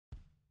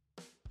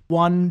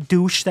one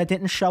douche that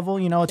didn't shovel.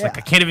 You know, it's like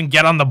I can't even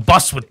get on the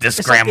bus with this,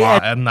 It's like, Grandma.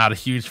 yeah. I'm not a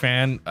huge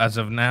fan as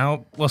of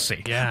now. We'll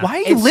see. Yeah. why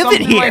are you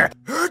living here?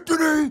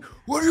 Anthony,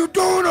 what are you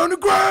doing on the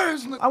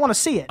grass? I want to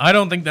see it. I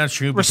don't think that's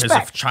true because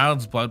Respect. if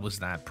child's blood was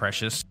that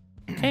precious.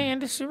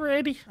 Candace, you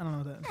ready? I don't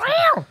know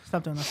that.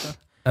 Stop doing that stuff.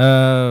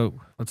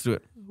 Let's do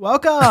it.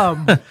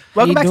 Welcome back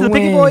to the Picky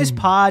doing? Boys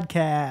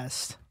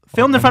podcast.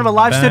 Filmed in front of a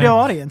live back. studio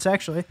audience,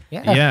 actually.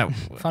 Yeah.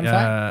 Fun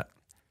fact.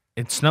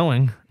 It's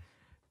snowing.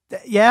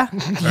 Yeah,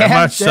 Very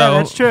much so.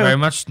 that's true. Very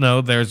much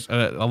snow. There's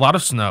a lot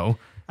of snow.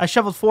 I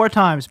shoveled 4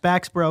 times.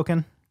 Back's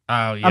broken.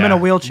 Oh yeah. I'm in a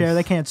wheelchair.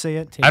 They can't see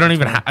it. I don't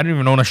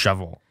even own a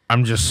shovel.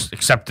 I'm just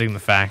accepting the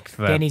fact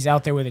that Danny's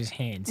out there with his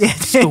hands. Yeah,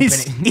 scooping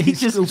he's- it. he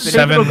just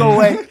Scooping it. will go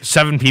away.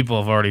 7 people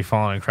have already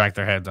fallen and cracked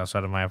their heads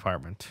outside of my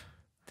apartment,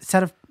 Is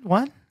that a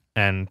what?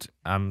 and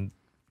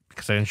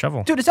because I didn't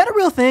shovel. Dude, is that a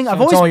real thing? I've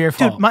it's always all your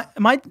dude, fault.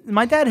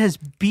 my dad has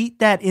beat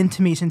that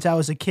into me since I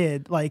was a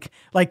kid. Like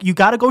you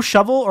got to go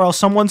shovel or else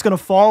someone's going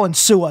to fall and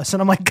sue us.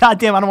 And I'm like, God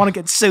damn, I don't want to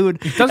get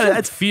sued. It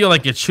doesn't feel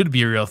like it should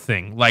be a real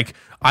thing. Like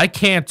I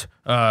can't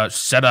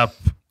set up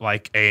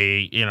like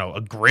a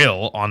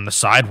grill on the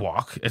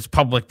sidewalk. It's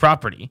public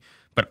property,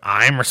 but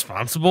I'm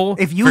responsible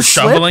If you for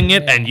slip- shoveling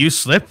it and you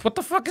slip. What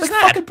the fuck is Like,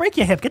 that? fucking break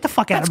your hip. Get the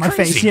fuck out of my That's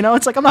face. crazy. You know,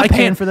 it's like I'm not I paying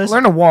can't for this.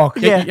 Learn to walk.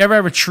 Yeah. You ever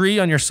have a tree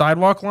on your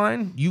sidewalk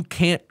line? You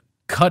can't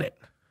cut it.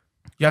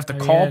 You have to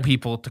call yeah.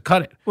 people to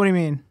cut it. What do you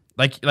mean?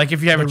 Like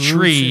if you have a roots or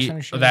tree some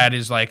shit. that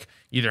is like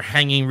either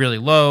hanging really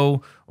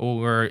low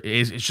or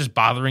it's just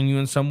bothering you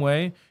in some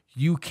way,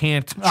 you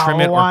can't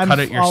trim it or cut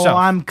it yourself. Oh,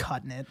 I'm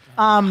cutting it.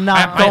 I'm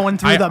not going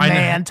through the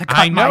man to cut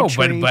I know,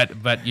 my tree.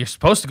 but you're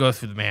supposed to go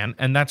through the man,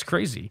 and that's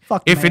crazy.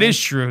 Fuck if it man. is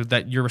true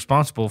that you're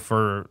responsible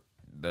for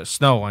the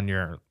snow on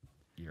your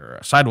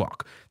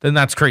sidewalk, then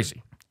that's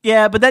crazy.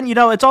 Yeah, but then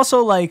it's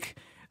also like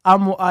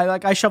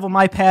I shovel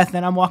my path,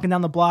 and I'm walking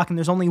down the block, and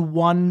there's only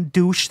one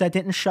douche that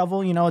didn't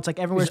shovel. You know, it's like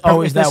everywhere's There's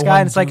always perfect with this that guy, one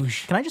and it's like,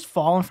 douche. can I just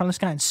fall in front of this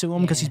guy and sue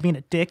him because he's being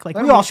a dick? Like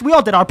Let we him-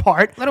 all did our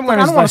part. Let him Like, learn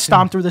I his don't want to lesson.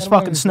 stomp through this Let him learn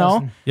fucking his snow.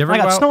 lesson. You ever I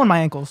go got out- snow in my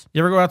ankles. You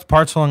ever go out to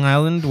parts of Long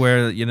Island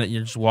where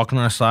you're just walking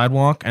on a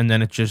sidewalk and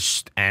then it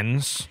just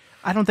ends?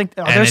 I don't think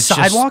And there's it's just,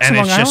 sidewalks and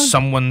in it's Long just Island.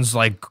 someone's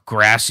like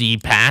grassy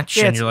patch,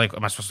 Yeah, and it's- you're like,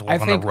 am I supposed to I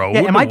walk on think- the road?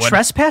 Yeah, am I What?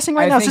 trespassing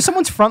right I now? Is think- this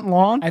someone's front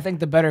lawn? I think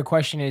the better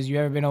question is, you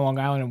ever been to Long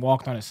Island and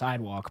walked on a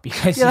sidewalk?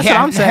 Because Yeah, that's what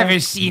I'm I've saying. never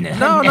seen it.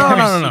 No, I've no, never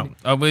no, seen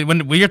no, it.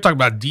 no. When you're talking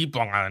about deep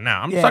Long Island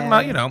now, I'm Yeah. talking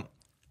about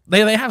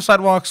they have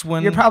sidewalks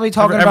when You're probably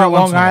talking every about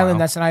once Long in a while.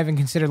 Island. That's not even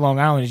considered Long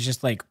Island. It's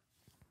just like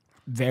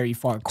very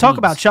far. Talk Queens.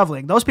 about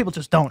shoveling. Those people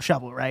just don't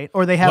shovel, right?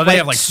 Or they have well, they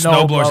have like snow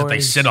snowblowers that they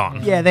blowers. sit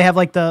on. yeah, they have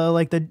like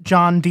the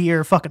John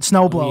Deere fucking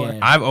snowblower. Yeah.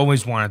 I've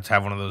always wanted to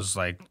have one of those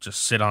like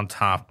just sit on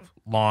top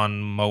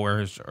lawn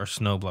mowers or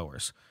snow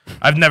blowers.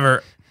 I've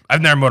never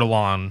mowed a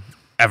lawn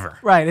ever.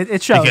 Right,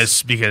 it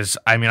shows. Because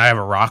I mean I have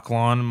a rock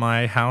lawn in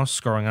my house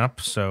growing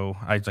up, so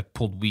I like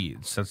pulled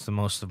weeds. That's the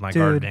most of my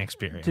gardening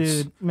experience.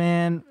 Dude,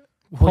 man,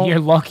 Well, you're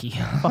lucky.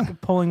 fucking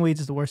pulling weeds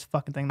is the worst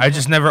fucking thing. in the I world.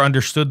 just never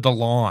understood the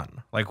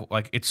lawn.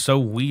 Like it's so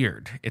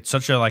weird. It's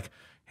such a I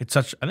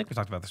think we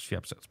talked about this a few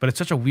episodes, but it's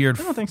such a weird.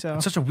 I don't think so.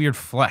 It's such a weird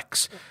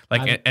flex.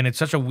 And it's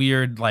such a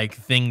weird like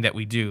thing that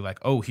we do. Like,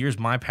 oh, here's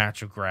my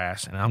patch of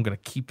grass, and I'm gonna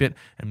keep it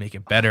and make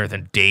it better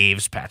than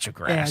Dave's patch of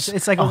Yeah, grass.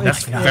 it's like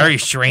That's very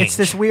strange. It's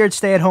this weird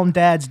stay-at-home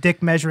dad's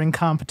dick measuring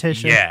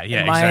competition. Yeah,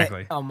 In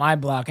exactly. On my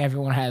block,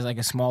 everyone has like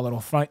a small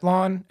little front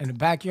lawn and a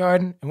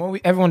backyard, and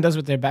what everyone does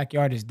with their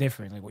backyard is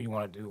different. Like what you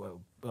want to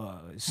do,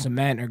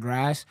 cement or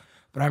grass.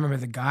 But I remember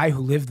the guy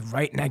who lived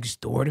right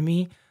next door to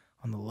me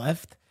on the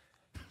left.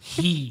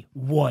 He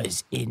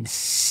was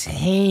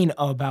insane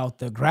about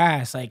the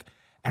grass. Like,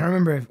 and I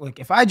remember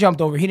if I jumped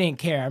over, he didn't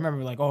care. I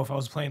remember if I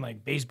was playing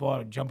like baseball,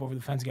 I'd jump over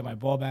the fence to get my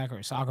ball back, or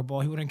a soccer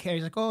ball, he wouldn't care.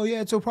 He's like, oh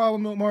yeah, it's no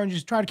problem, no, Martin,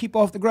 just try to keep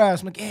off the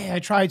grass. I'm like, yeah, I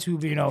try to,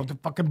 but the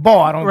fucking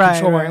ball, I don't Right,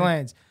 control where it right.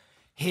 lands.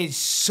 His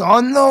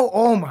son though,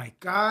 oh my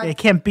god. He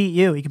can't beat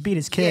you. He can beat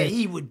his Yeah, kid.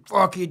 he would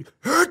fucking,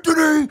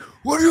 Anthony,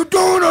 what are you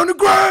doing on the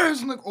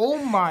grass? I'm like, oh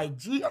my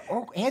gee,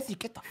 oh Anthony,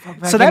 get the fuck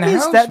back So in that the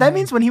means house, that man.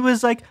 means when he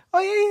was like, "Oh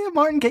yeah,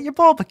 Martin, get your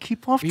ball, but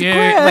keep off the Yeah,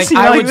 grass." like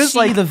I he would was see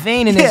like the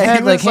vein in his Yeah, he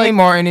head, like, was hey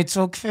Martin, it's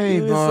okay,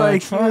 he was bro.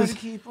 like- Try he was- to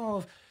keep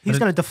off. he's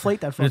gonna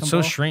deflate that But fucking it's so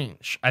ball.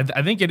 strange. I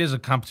think it is a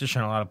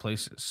competition in a lot of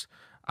places.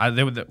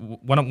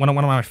 One of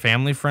my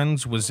family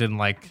friends was in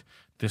like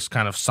this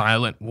kind of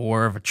silent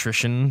war of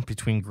attrition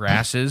between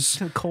grasses,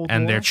 A Cold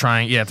and War? they're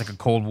trying. Yeah, it's like a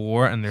cold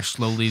war, and they're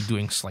slowly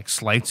doing like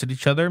slights at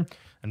each other.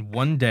 And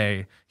one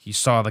day he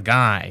saw the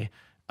guy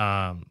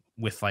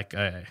with like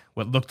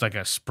what looked like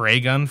a spray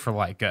gun for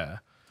like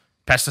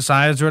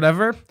pesticides or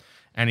whatever,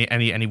 and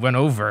he went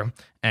over,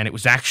 and it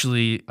was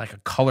actually like a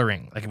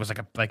coloring, like it was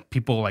like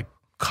people like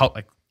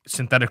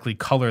synthetically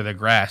color their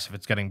grass if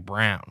it's getting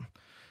brown.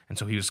 And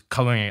so he was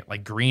coloring it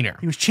like greener.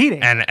 He was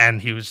cheating. And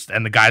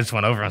the guys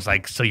went over and was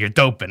like, "So you're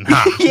doping,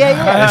 huh?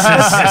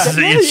 yeah.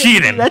 You're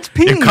cheating. That's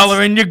You're peas.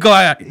 coloring your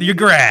grass."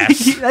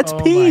 That's Oh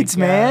my peds,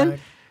 man. God.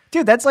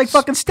 Dude, that's like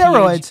fucking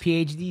steroids.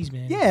 PhDs,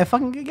 man. Yeah,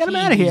 fucking get him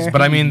out of here.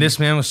 But I mean, this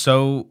man was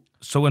so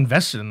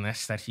invested in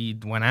this that he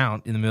went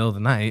out in the middle of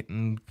the night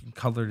and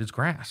colored his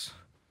grass.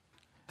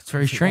 It's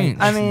very strange.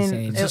 I mean,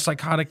 insane. it's a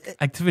psychotic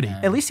activity.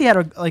 At least he had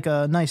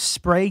a nice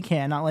spray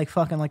can, not like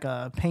fucking like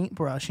a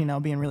paintbrush,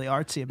 being really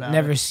artsy about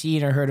Never it.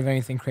 seen or heard of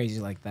anything crazy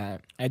like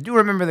that. I do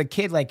remember the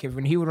kid, like,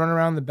 when he would run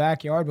around the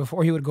backyard,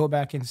 before he would go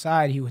back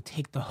inside, he would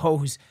take the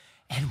hose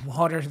and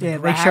water the Yeah,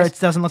 grass. make sure it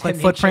doesn't look to like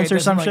make sure it footprints or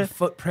doesn't some look like shit.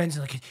 Footprints,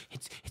 like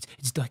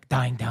it's like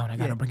dying down. I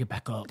gotta bring it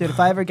back up. Dude, if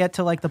I ever get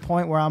to like the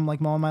point where I'm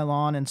like mowing my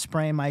lawn and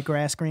spraying my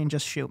grass green,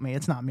 just shoot me.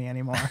 It's not me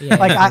anymore. Yeah,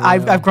 like for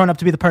I've real. grown up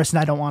to be the person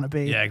I don't want to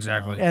be. Yeah,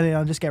 exactly.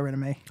 And just get rid of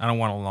me. I don't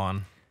want a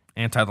lawn.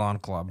 Anti-lawn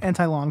club.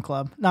 Anti-lawn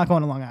club. Not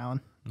going to Long Island.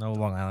 No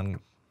Long Island.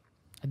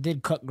 I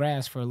did cut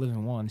grass for a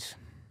living once.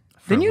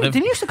 Didn't you? live-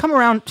 Didn't you used to come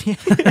around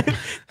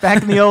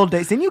back in the old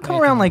days? Didn't you come Back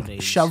in around the like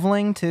days.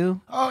 shoveling too?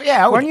 Oh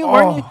yeah, Weren't you?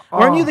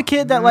 Weren't you the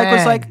kid that like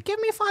was like, give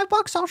me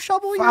 $5, I'll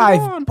shovel your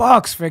lawn?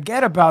 $5?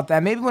 Forget about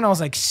that. Maybe when I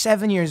was like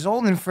 7 years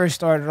old and first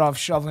started off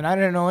shoveling, I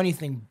didn't know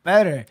anything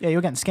better. Yeah, you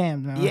were getting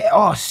scammed. No? Yeah,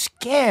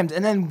 scammed.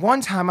 And then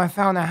one time I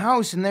found a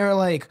house and they were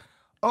like,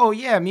 oh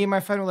yeah, me and my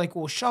friend were like,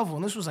 we'll shovel.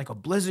 And this was like a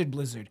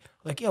blizzard.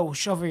 Like, yeah, we'll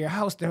shovel your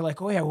house. They're like,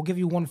 oh yeah, we'll give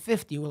you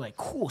 $150. We're like,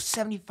 cool,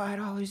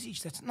 $75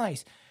 each. That's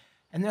nice.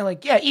 And they're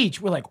like, yeah, each.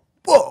 We're like,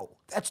 whoa,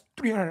 that's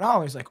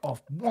 $300 like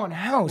off one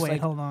house. Wait,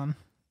 like hold on.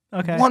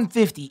 Okay.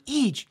 $150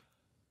 each.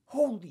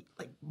 Holy,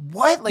 like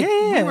what? Like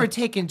Yeah. we were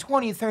taking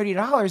 $20,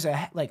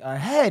 $30 a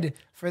head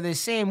for the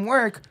same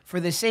work for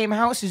the same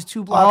house as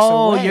 2 blocks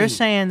Oh, away. you're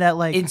saying that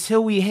like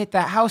Until we hit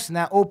that house and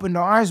that opened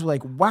our eyes, we're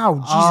like, wow,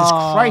 Jesus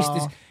Christ.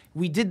 Oh.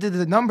 We did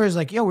the numbers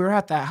like, yo, we were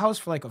at that house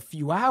for like a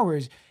few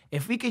hours.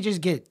 If we could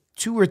just get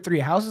 2 or 3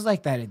 houses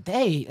like that a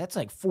day, that's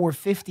like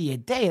 $450 a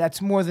day.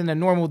 That's more than a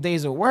normal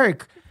days of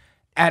work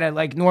at a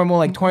like normal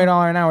like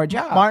 $20 an hour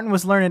job. Martin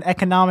was learning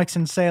economics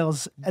and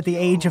sales at the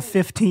age of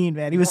 15,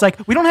 man. He was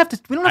like, we don't have to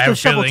I have a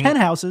shovel feeling- 10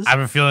 houses. I have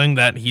a feeling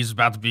that he's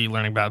about to be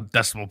learning about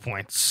decimal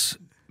points.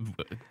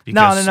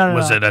 No.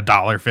 Was it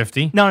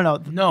 $1.50? No.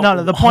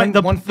 The point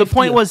the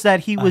point was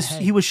that he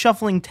was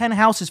shuffling 10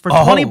 houses for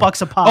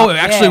 $20 a pop. Oh, it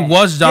actually Yeah.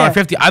 was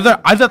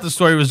 $1.50. I thought the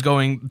story was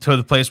going to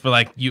the place where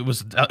like it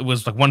was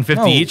like $1.50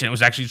 No. each, and it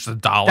was actually just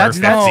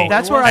 $1.50.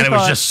 That's where I and it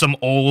was thought- just some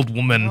old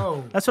woman.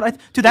 No. That's what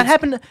dude. That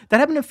happened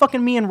to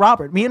fucking me and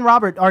Robert. Me and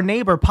Robert, our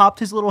neighbor, popped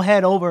his little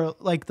head over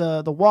like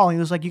the wall. And he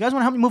was like, "You guys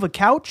want to help me move a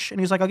couch?" And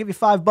he was like, "I'll give you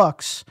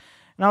 $5."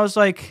 And I was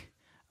like,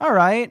 "All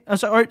right." I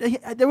was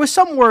like, there was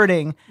some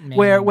wording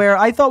where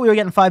I thought we were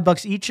getting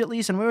 $5 each at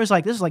least, and we was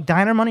like, "This is like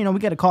diner money." We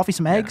get a coffee,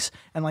 some eggs,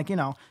 and like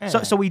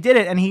So we did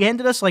it, and he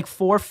handed us like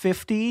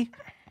 $4.50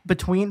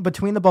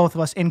 between the both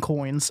of us in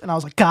coins, and I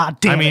was like, "God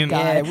damn I mean, it,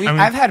 guy."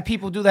 Yeah, I've had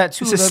people do that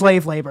too. This is They'll be-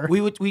 slave labor.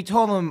 We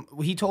told him.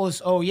 He told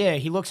us, oh yeah.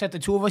 He looks at the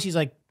two of us. He's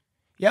like,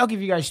 yeah, I'll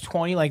give you guys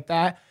 20 like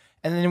that.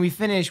 And then we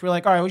finished. We're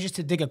like, all right, it was just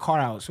to dig a car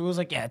out. So it was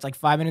like, yeah, it's like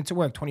 5 minutes of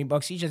work,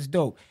 $20 each. That's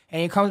dope. And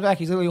he comes back.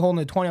 He's literally holding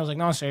the 20. I was like,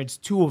 no, sir, it's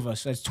 2 of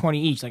us. So that's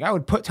 20 each. Like I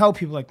would tell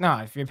people like,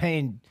 nah, if you're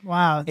paying.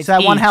 Wow, It's so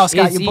that one each. house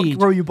got It's you each.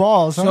 grew you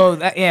balls. Huh? So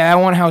that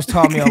one house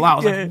taught me a lot. I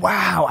was like,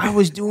 wow, I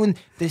was doing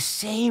the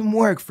same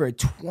work for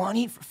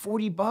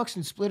 $40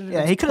 and split it. Yeah,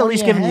 against he could at 20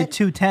 least a given you head.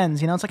 2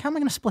 10s. It's like, how am I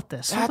going to split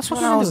this? That's What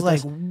when am I gonna was do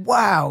like, with this?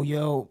 wow,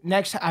 yo.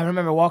 Next, I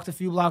remember I walked a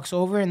few blocks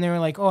over, and they were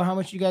like, "Oh, how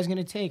much you guys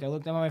gonna take?" I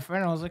looked at my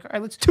friend, and I was like, "All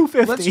right, let's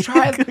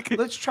 $2.50.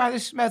 let's try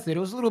this method." It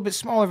was a little bit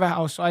smaller of a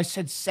house, so I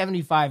said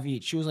 75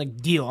 each. She was like,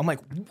 "Deal." I'm like,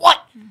 "What?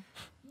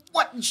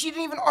 What?" She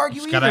didn't even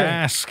argue Just either. gotta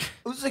ask.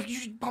 It was like you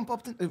should bump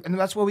up the, and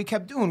that's what we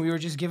kept doing. We were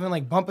just giving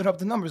like bumping up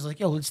the numbers. Like,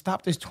 yo, let's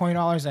stop this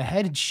 $20 a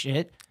head and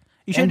shit.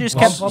 You should and have just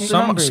bump kept. up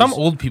the Some numbers.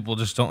 old people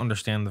just don't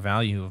understand the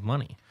value of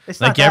money.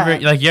 It's Like not you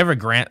ever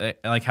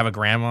that. have a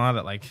grandma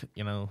that like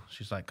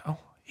she's like, oh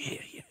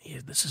yeah,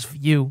 this is for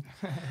you,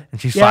 and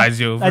she Yeah, slides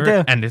you over, I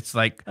do. and it's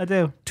like I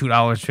do.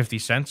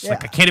 $2.50. Like Yeah.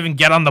 I can't even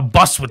get on the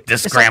bus with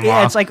this It's like, grandma.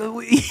 yeah, it's like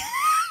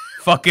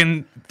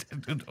Fucking,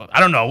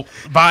 I don't know.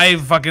 Buy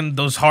fucking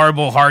those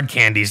horrible hard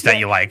candies that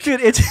you like. dude,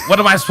 it's What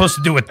am I supposed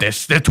to do with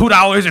this? They're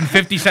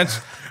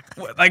 $2.50.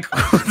 Like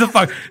what the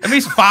fuck? It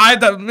means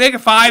make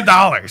it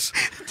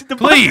 $5. the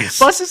Please.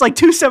 Bus is like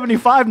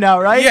 $2.75 now,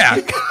 right? Yeah.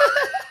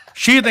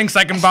 She thinks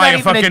I can buy a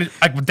not even fucking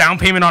like down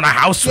payment on a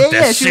house with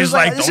Yeah, this. she She's was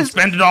like, like, this don't is-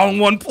 spend it all in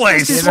one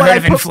place. is Ever what heard I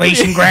of put-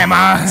 inflation,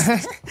 grandma?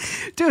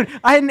 Dude,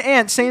 I had an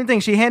aunt, same thing.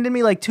 She handed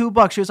me like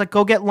 $2. She was like,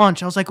 "Go get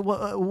lunch." I was like,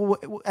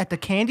 "At the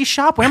candy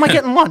shop? Where am I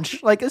getting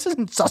lunch? Like, this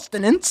isn't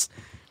sustenance."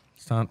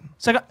 It's not-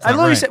 It's like I not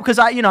literally right. said, because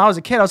I was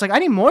a kid. I was like, "I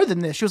need more than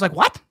this." She was like,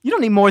 "What? You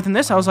don't need more than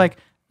this?" I was like,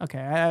 "Okay,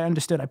 I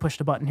understood. I pushed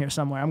a button here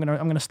somewhere. I'm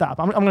gonna stop.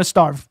 I'm gonna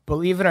starve."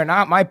 Believe it or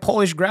not, my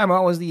Polish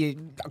grandma was the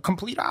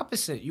complete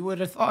opposite. You would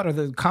have thought of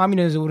the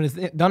communists would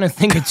have done a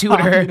thing or two to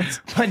her.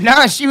 But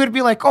nah, she would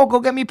be like, oh, go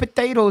get me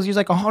potatoes. He's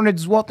like 100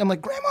 zloty. I'm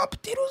like, grandma,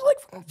 potatoes are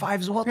like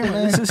 5 zloty.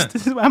 man." This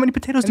is how many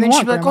potatoes And do you then she'd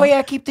want? be like, Grandma? oh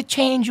yeah, keep the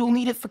change. You'll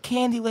need it for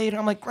candy later.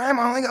 I'm like,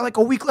 grandma, I only got like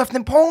a week left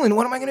in Poland.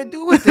 What am I going to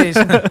do with this?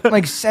 I'm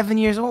like 7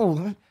 years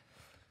old.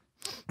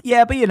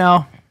 Yeah, but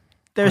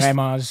there's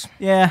Grandmas.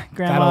 yeah,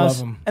 grandmas,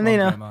 love 'em. and Love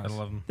they I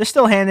love them. they're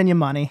still handing you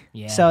money.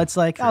 Yeah, So it's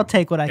like, I'll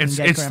take what I can It's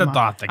get. it's the grandma.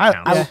 thought that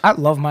counts. I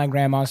love my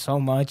grandma so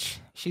much.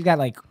 She's got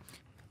like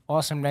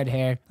awesome red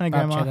hair. Hi,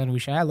 Bob Grandma.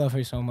 Chelanucha. I love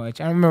her so much.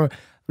 I remember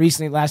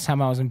recently, last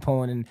time I was in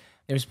Poland, and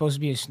there was supposed to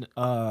be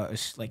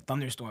like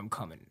thunderstorm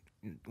coming.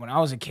 When I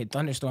was a kid,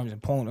 thunderstorms in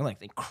Poland were like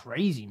they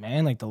crazy,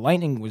 man. Like the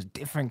lightning was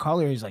different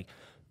colors. Like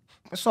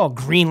I saw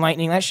green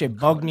lightning. That shit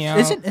bugged me out.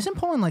 Isn't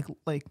Poland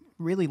like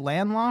really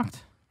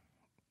landlocked?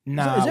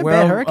 Nah, is there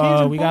bad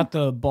hurricanes in we Poland? got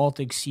the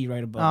Baltic Sea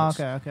right above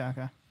Oh, us.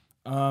 okay.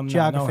 No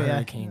Geography, yeah.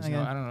 hurricanes. No,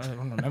 Okay. I don't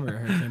remember a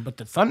hurricane, but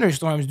the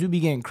thunderstorms do be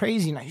getting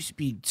crazy, and I used to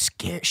be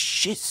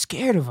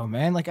scared of them,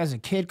 man. Like as a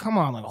kid, come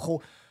on, like a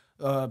whole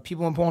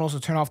people in Poland also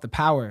turn off the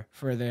power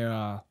for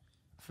their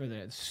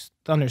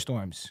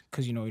thunderstorms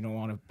because you don't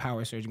want a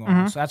power surge going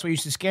on. So that's what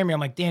used to scare me. I'm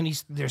like, damn,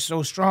 they're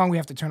so strong. We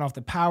have to turn off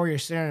the power. You're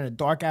sitting in a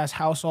dark ass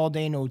house all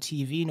day, no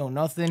TV, no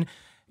nothing.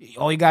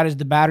 All you got is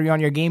the battery on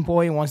your Game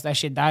Boy, and once that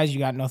shit dies, you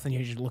got nothing.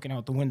 You're just looking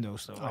out the window.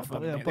 So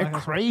they're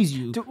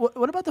crazy. Dude,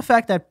 what about the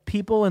fact that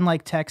people in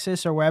like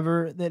Texas or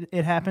wherever that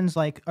it happens,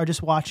 like, are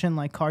just watching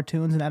like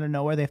cartoons, and out of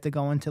nowhere they have to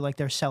go into like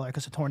their cellar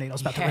because a tornado's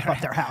about to rip up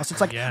their house?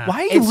 It's like, why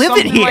are you It's living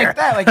something here? like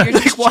that. Like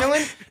you're just Like,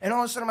 chilling, and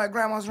all of a sudden my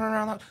grandma's running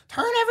around like,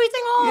 turn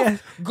everything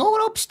off, go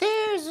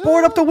upstairs,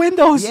 board up the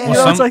windows. Yeah. You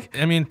know, it's like,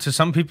 I mean, to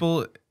some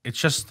people, it's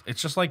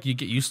just like you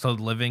get used to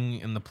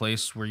living in the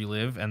place where you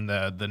live and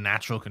the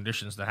natural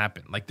conditions that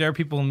happen. Like there are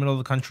people in the middle of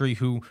the country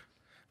who,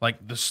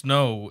 like, the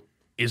snow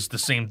is the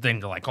same thing.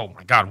 They're like, oh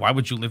my god, why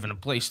would you live in a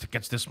place that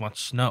gets this much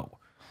snow?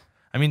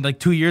 I mean, like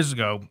 2 years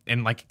ago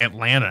in like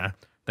Atlanta,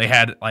 they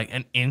had like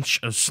an inch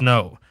of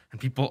snow, and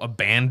people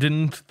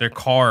abandoned their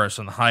cars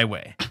on the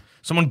highway.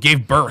 Someone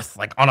gave birth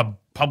like on a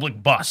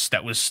public bus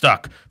that was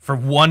stuck for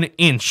 1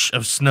 inch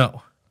of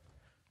snow.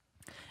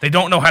 They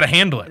don't know how to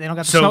handle it. They don't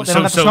got the snow- they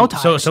don't got the snow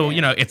tires. So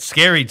it's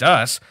scary to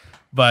us,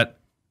 but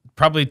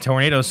probably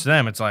tornadoes to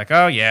them. It's like,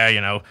 oh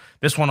yeah,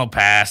 this one will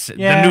pass.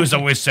 Yeah. The news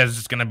always says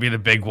it's gonna be the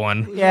big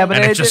one. Yeah, but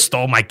and it it- just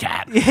stole my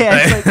cat.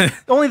 yeah, it's like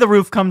only the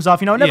roof comes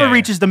off. It never Yeah.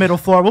 reaches the middle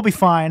floor. We'll be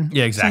fine.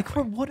 Yeah, It's like,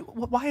 exactly.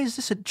 why is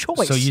this a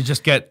choice? So you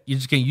just get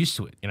used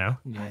to it,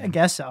 I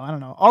guess so. I don't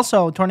know.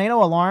 Also,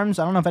 tornado alarms.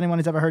 I don't know if anyone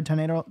has ever heard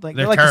tornado. Like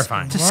They're like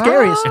terrifying. The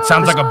scariest. It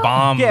sounds like a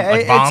bomb. Yeah,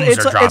 like bombs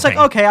it's are dropping. like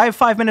okay, I have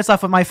 5 minutes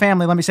left with my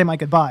family. Let me say my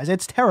goodbyes.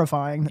 It's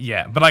terrifying.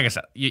 Yeah, but like I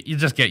said, you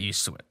just get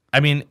used to it. I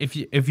mean, if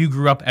you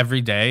grew up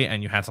every day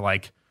and you had to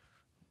like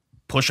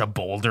push a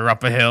boulder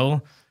up a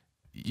hill,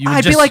 you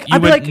would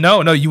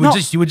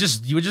you would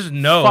just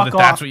know Fuck that off.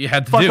 that's what you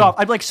had to Fuck do. off.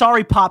 I'd be like,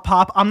 sorry,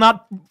 Pop. I'm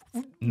not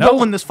No.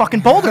 rolling this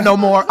fucking boulder no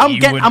more. I'm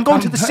would-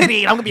 going to the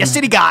city. I'm gonna be a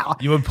city guy.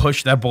 You would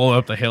push that boulder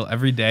up the hill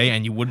every day,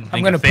 and you wouldn't think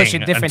I'm gonna a thing push a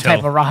different until,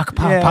 type of rock,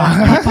 pop.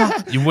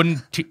 Yeah. You wouldn't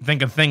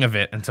think a thing of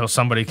it until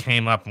somebody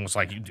came up and was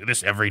like, "You do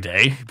this every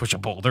day? You push a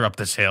boulder up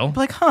this hill?" Be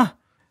like, huh?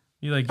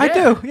 You're like, I "Yeah."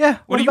 do. Yeah.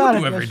 What do you about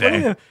do it? every Yes, what do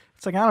day? you do?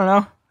 It's like, I don't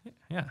know.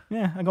 Yeah,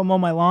 Yeah, I go mow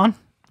my lawn.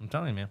 I'm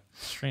telling you, man,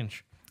 it's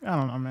strange. I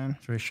don't know, man.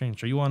 It's very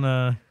strange. Are you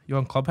on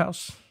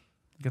Clubhouse?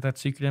 You got that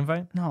secret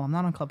invite? No, I'm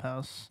not on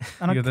Clubhouse.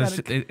 I don't You got this,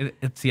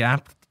 it's the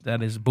app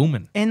that is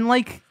booming. And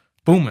like,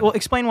 Booming. well,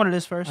 explain what it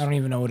is first. I don't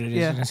even know what it is.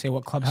 Yeah. I'm gonna say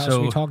what clubhouse are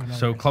we talking about?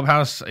 So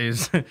Clubhouse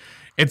is,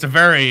 it's a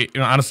very,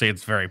 honestly,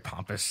 it's very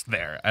pompous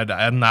there.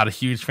 I'm not a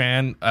huge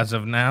fan as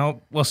of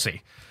now. We'll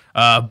see.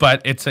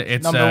 But it's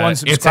Number one it's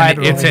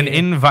subscriber an over here.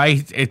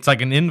 invite. It's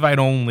like an invite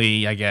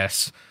only, I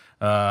guess.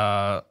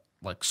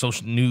 Like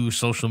new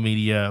social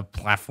media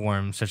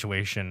platform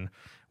situation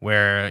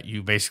where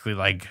you basically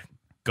like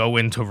go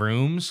into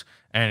rooms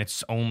and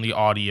it's only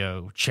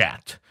audio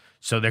chat.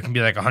 So there can be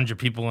like 100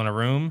 people in a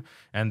room,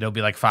 and there'll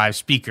be like 5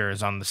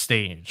 speakers on the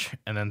stage,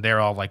 and then they're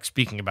all like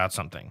speaking about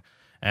something.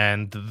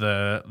 And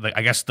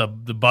I guess the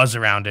buzz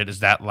around it is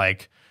that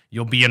like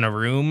you'll be in a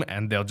room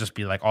and there'll just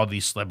be like all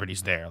these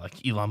celebrities there.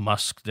 Like Elon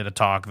Musk did a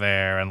talk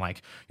there, and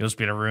like you'll just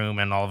be in a room,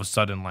 and all of a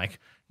sudden like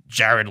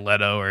Jared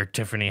Leto or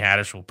Tiffany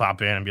Haddish will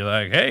pop in and be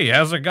like, "Hey,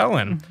 how's it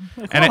going?"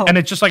 And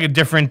it's just like a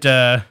different.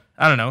 I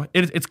don't know.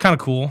 It's kind of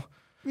cool.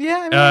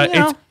 Yeah, I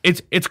mean,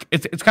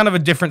 It's kind of a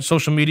different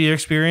social media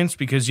experience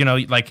because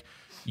like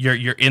you're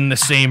in the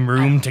same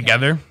room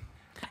together.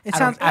 it I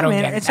sounds. don't- I don't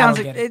mean, get it. it sounds.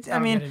 I don't get it. I I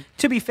don't mean, get it.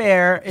 to be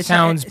fair, it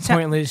sounds it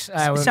pointless.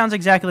 It sounds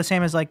exactly the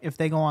same as like if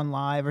they go on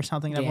live or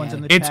something. And everyone's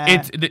in the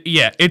chat.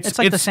 It's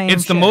like the same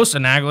It's the shit. most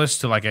analogous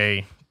to like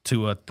a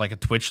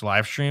Twitch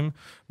live stream,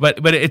 but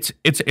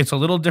it's a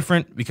little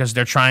different because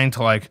they're trying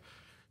to like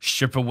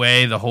strip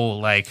away the whole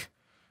like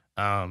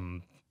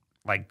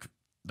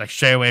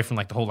stray away from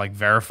like the whole like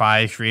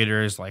verify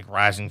creators like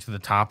rising to the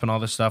top and all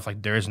this stuff.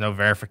 Like there is no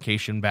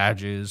verification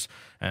badges,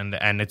 and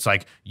it's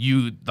like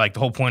you like the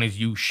whole point is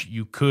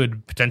you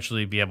could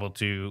potentially be able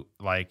to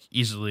like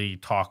easily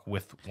talk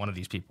with one of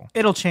these people.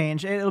 It'll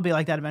change. It'll be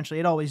like that eventually.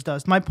 It always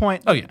does. My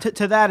point. Oh, yeah.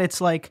 To that,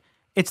 it's like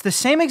it's the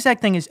same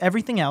exact thing as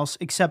everything else,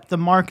 except the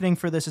marketing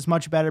for this is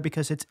much better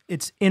because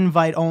it's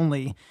invite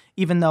only.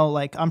 Even though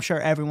like I'm sure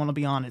everyone will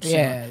be on it.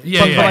 Soon.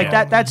 Yeah. But like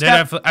that's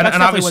and definitely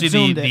obviously what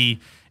zoomed it. the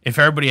if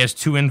everybody has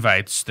 2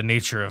 invites, the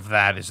nature of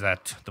that is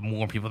that the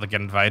more people that get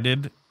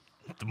invited,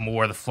 the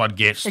more the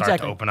floodgates start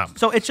Exactly. to open up.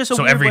 So it's just a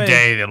so weird every way-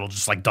 day it'll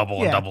just like double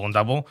and Yeah. double and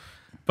double.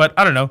 But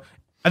I don't know.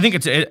 I think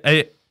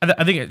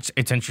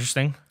it's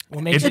interesting.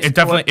 What makes It it-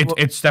 definitely what-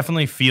 it's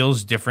definitely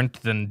feels different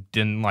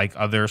than like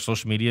other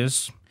social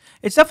medias.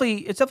 It's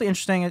definitely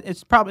interesting.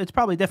 It's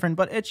probably different,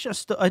 but it's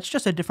just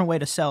a different way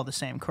to sell the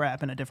same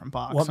crap in a different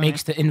box. What I mean,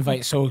 makes the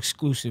invite so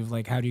exclusive?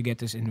 Like, how do you get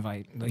this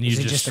invite? Like, You is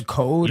it just a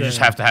code? You or just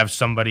have to have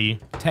somebody.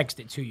 text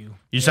it to you.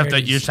 You just have There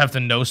to. it You is. just have to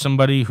know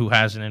somebody who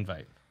has an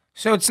invite.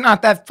 So it's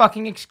not that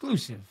fucking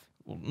exclusive.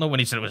 Well,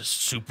 nobody said it was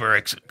super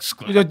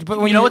exclusive. But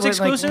when You know what's like,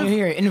 exclusive? when you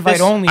hear invite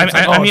This- only. It's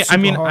like, oh, it's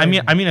super hard.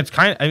 It's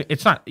kind of.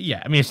 It's not.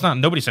 Yeah, I mean, it's not.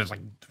 Nobody says it's like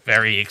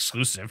very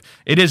exclusive.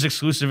 It is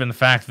exclusive in the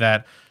fact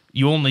that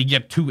you only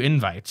get 2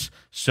 invites,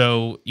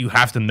 so you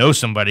have to know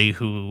somebody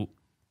who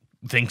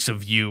thinks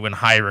of you in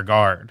high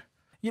regard.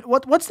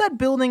 What's that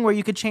building where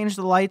you could change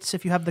the lights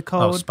if you have the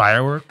Oh, code?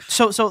 Spireworks.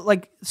 So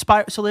like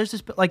so there's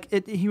this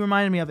he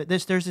reminded me of it.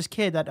 There's this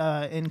kid that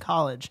in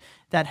college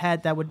that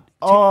would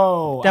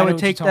Oh, that would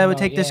take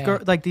this girl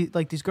like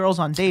these girls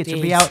on dates or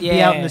be out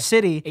in the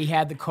city. He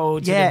had the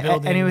code to the Yeah,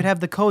 building. and he would have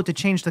the code to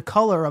change the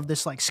color of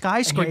this like And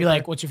skyscraper. he'd be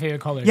like, "What's your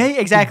favorite color?" yeah,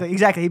 exactly.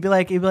 He'd be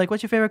like,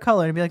 "What's your favorite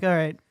color?" And he'd be like, "All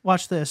right,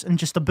 watch this," and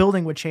just the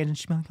building would change, and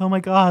she'd be like, "Oh my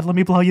god, let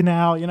me blow you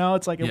now." You know,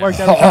 it's like it Yeah. worked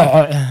out.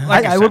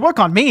 Like I I would said- work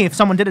on me if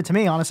someone did it to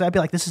me. Honestly, I'd be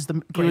like, "This is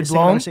the greatest thing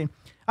blow I've him? ever seen."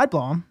 I'd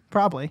blow him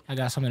probably I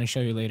got something to show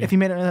you later. if he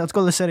made it. Let's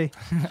go to the city.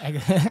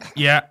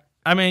 Yeah,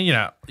 I mean,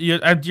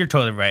 you're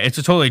totally right. It's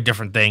a totally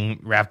different thing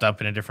wrapped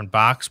up in a different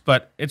box,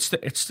 but it's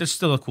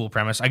still a cool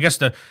premise. I guess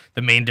the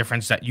main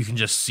difference that you can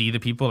just see the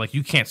people. Like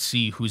you can't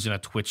see who's in a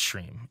Twitch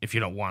stream if you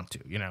don't want to.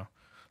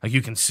 Like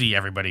you can see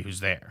everybody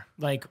who's there.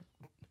 like,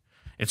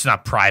 It's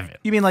not private.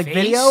 You mean like Face?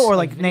 video or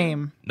Like like video?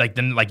 name? Like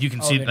then, like you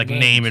can see their like names.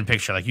 name and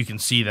picture. Like you can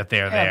see that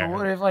they're yeah, there. but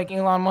what if like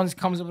Elon Musk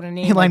comes up with a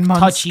name Elon like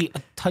Musk.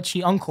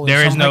 touchy uncle? or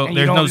There is something, no. and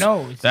There's you no.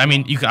 don't know. I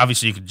mean, you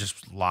could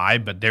just lie,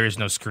 but there is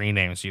no screen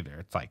names either.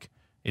 It's like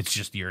it's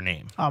just your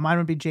name. Oh, mine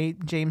would be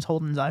James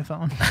Holden's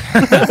iPhone.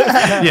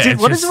 Yeah, Dude,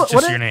 it's what just, is it's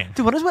just your name.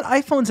 Dude, what is with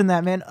iPhones in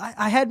that, man?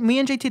 I had me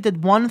and JT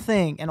did one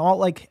thing, and all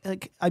like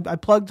I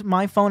plugged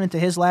my phone into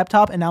his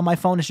laptop, and now my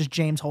phone is just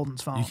James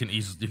Holden's phone. You can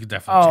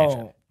definitely change it.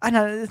 Oh, I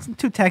know it's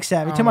too tech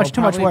savvy, I too don't much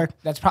know, much probably- work.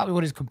 That's probably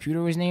what his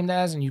computer was named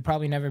as, and you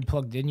probably never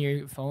plugged in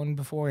your phone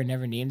before and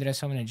never named it as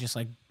something. And just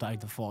like by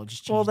default,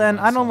 just Well, changed it then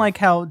by I don't itself. like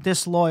how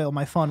disloyal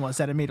my phone was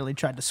that immediately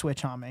tried to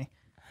switch on me.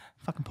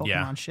 Fucking Pokemon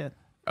Yeah. shit.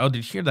 Oh, did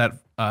you hear that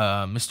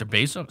Mr.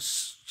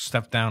 Bezos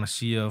stepped down as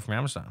CEO from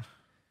Amazon?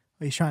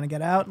 He's trying to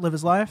get out, live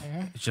his life.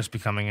 He's just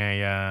becoming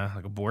a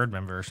like a board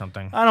member or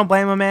something. I don't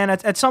blame him, man.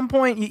 At some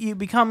point, you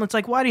become. It's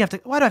like, why do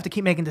I have to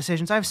keep making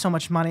decisions? I have so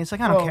much money. It's like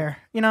I don't Well, care.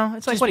 You know,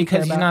 it's like Just what do you care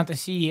because he's about? not the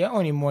CEO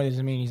anymore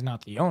doesn't mean he's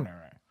not the owner.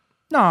 Right?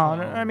 No,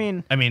 I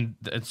mean, I mean,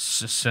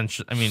 it's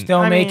essential. I mean, Still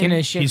I making mean,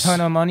 a shit he's-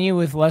 ton of money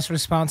with less Oh,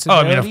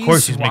 responsibilities. I mean, of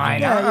course he's Why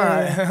making-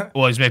 not?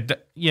 well, he's made.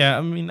 Yeah,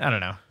 I mean, I don't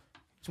know.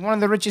 He's one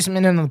of the richest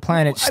men on the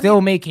planet, still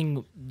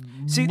making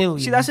see,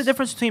 billions. that's the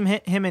difference between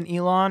him and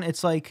Elon.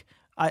 It's like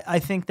I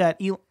think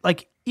that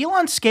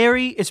Elon's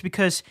scary. It's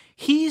because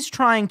he's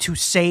trying to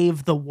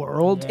save the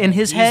world Yeah, in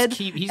his head,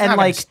 he's and not gonna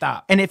like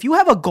stop. And if you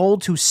have a goal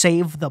to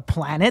save the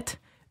planet.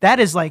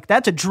 That's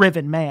a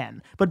driven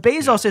man. But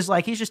Bezos is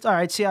like, he's just, all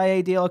right,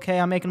 CIA deal, okay,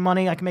 I'm making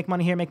money, I can make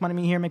money here, make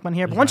money here, make money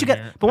here. But once you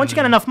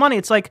get enough money,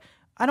 it's like,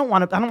 I don't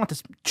want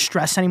this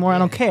stress anymore, I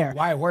don't care.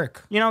 Why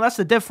work? You know, that's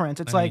the difference.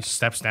 It's And like he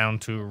steps down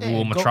to rule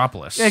go-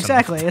 Metropolis.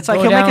 exactly. It's like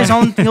Go he'll make his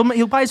down- own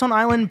he'll buy his own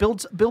island,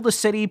 build a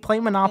city, play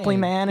Monopoly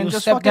Man, and He'll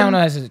just step fucking down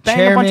as a bang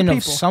a bunch chairman of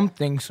of people.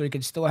 something, so he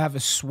could still have a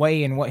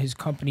sway in what his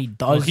company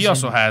does. Well, he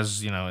also and-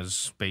 has, his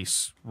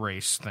space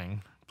race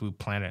thing, Blue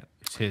Planet.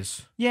 It's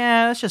his.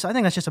 Yeah, I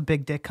think that's just a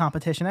big dick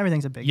competition.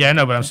 Everything's a big Yeah,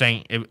 no, but I'm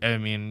saying,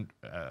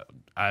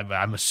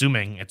 I'm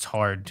assuming it's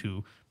hard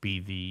to be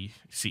the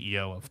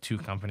CEO of 2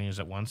 companies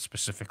at once,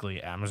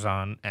 specifically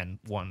Amazon and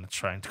one that's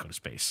trying to go to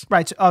space.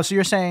 right. So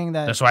you're saying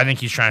that So I think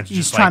he's trying to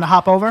he's just trying to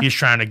hop over? He's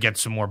trying to get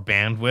some more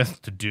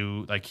bandwidth to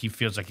do, like, he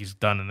feels like he's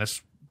done in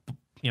this,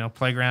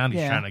 playground.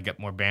 He's Yeah. trying to get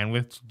more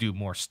bandwidth to do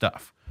more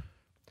stuff.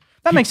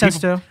 that makes sense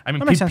People- too. I mean,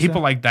 that makes sense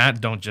people too. like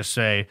that don't just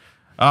say,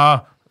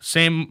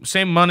 same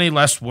money,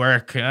 less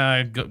work.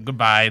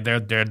 Goodbye.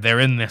 They're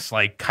in this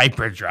like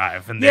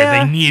hyperdrive, and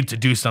Yeah. they need to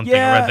do something,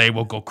 Yeah. or they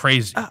will go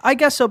crazy. I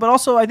guess so, but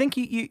also I think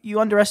you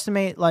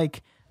underestimate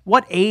like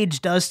what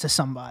age does to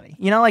somebody.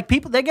 You know, like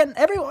people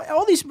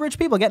all these rich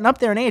people getting up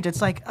there in age.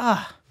 It's like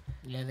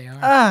Yeah, they are.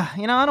 I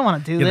don't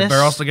want to do Yeah, this.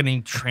 they're also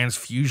getting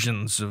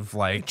transfusions of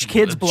like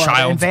Kids' blood and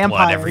child's blood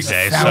vampires. every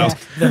day. Yeah. So,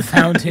 The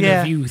fountain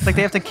yeah, of youth. it's like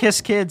they have to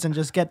kiss kids and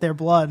just get their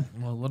blood.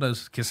 well, what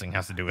does kissing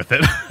have to do with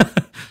it?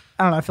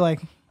 I don't know. I feel like,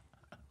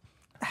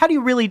 how do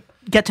you really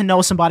get to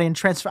know somebody and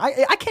transfer?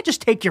 I can't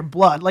just take your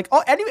blood. Like,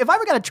 if I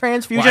ever got a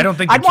transfusion, Well, I don't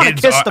think I'd the want to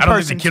kids kiss are. the I don't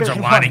person. think the kids too.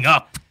 are lining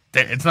up.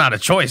 It's not a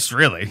choice,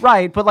 really.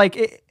 Right, but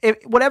like,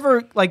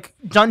 whatever like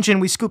dungeon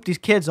we scoop these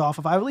kids off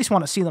of, I at least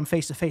want to see them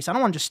face to face. I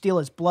don't want to just steal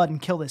his blood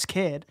and kill this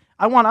kid.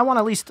 I want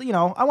at least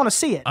I want to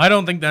see it. I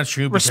don't think that's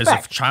true because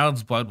Respect. if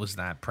child's blood was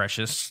that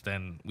precious,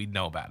 then we'd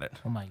know about it.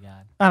 Oh my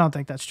god. I don't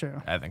think that's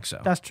true. I think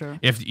so. That's true.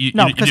 If you,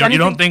 No, you, because you don't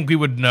anything- think we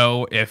would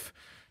know if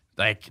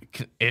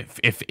like if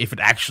it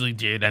actually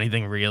did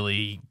anything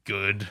really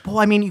good. Well,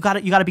 I mean, you got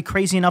to be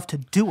crazy enough to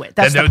do it.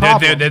 That's There the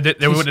problem.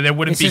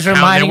 wouldn't This be is there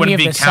reminding me wouldn't of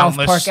be the South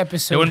countless Park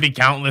episode. there wouldn't be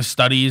countless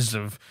studies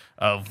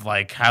of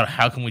like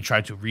how can we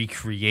try to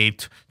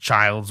recreate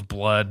child's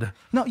blood.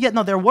 No,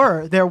 there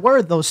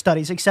were those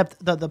studies,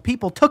 except the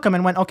people took them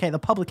and went, okay, the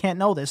public can't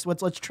know this.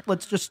 Let's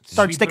just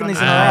start Sweep it sticking under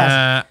these in the their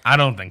ass. I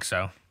don't think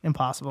so.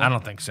 Impossible. I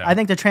don't think so. I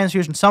think they're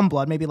transfusing some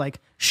blood, maybe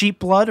like sheep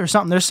blood or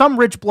something. There's some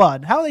rich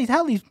blood. How are they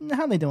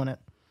doing it?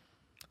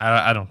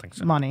 I don't think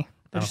so. Money.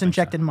 They don't just think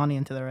so. injected money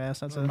into their ass.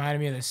 That's it. Reminded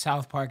me of the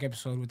South Park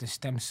episode with the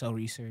stem cell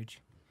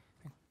research.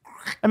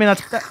 I mean,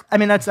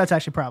 that's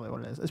actually probably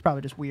what it is. It's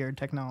probably just weird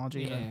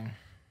technology. Yeah.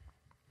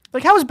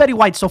 Like, how is Betty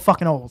White so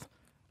fucking old?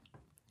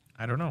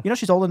 I don't know. You know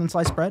she's older than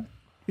sliced bread.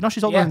 You know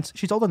she's older Yeah.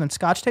 than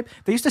Scotch tape.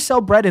 They used to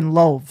sell bread in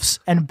loaves,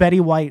 and Betty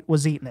White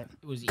was eating it,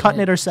 cutting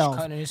it herself.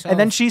 And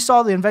then she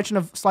saw the invention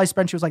of sliced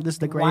bread. And she was like, "This is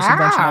the greatest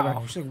invention ever."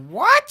 She's like,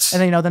 what?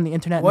 And then then the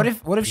internet. What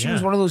if she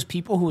was Yeah. one of those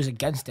people who was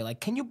against it? Like,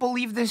 can you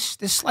believe this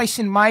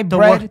slicing my the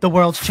bread? the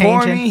world's for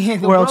changing? me?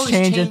 The world's is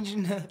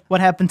changing.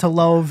 What happened to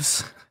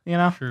loaves? You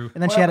know. True.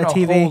 And then she had a What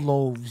TV. happened to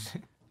whole loaves.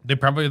 They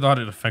probably thought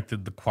it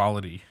affected the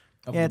quality.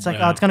 Yeah, it's like,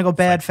 Yeah. oh, it's gonna go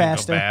bad It's like,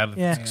 faster. Go bad if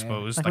Yeah. it's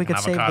exposed, Like like, we an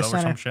could save the avocado or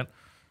center. some shit.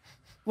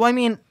 Well, I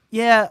mean,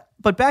 yeah,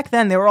 but back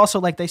then they were also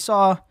like they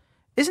saw,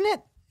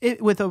 isn't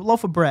it with a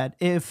loaf of bread?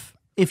 If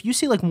you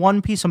see like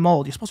one piece of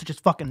mold, you're supposed to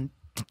just fucking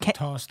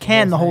Toss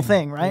can the whole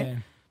thing, right? Yeah.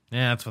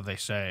 Yeah, that's what they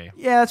say.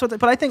 Yeah, that's what.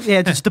 But I think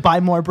just to buy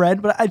more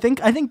bread. But I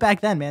think back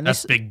then, man,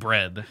 That's big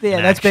bread. yeah,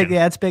 in that's big. action.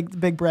 Yeah, it's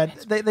big bread.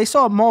 They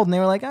saw a mold and they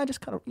were like, I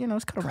just cut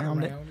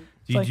around it.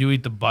 Do you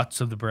eat the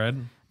butts of the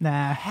bread?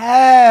 Nah,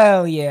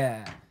 Hell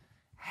yeah.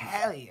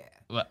 Hell yeah.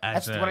 Well,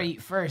 That's what I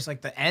eat first.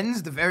 Like the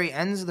ends, the very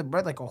ends of the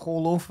bread, like a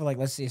whole loaf of, like,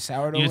 let's say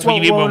sourdough. It's whoa,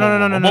 what you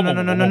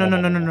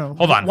mean- no.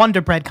 Hold on.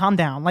 Wonder Bread, calm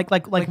down. Like the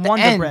Wonder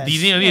ends. Bread.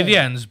 The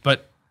ends,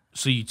 but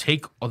so you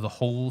take the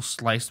whole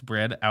sliced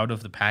bread out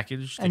of the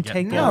package to And get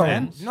take both the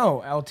ends?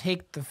 No, I'll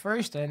take the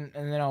first end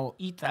and then I'll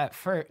eat that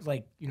first.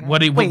 Like, you know. What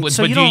do you, Wait, but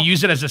so do you you don't-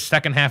 use it as a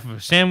second half of a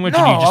sandwich, No,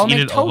 or do you just I'll eat make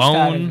it toast out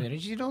of alone? it. I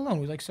just eat it alone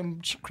with like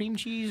some cream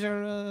cheese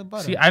or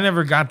butter. See, I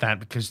never got that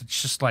because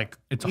it's just like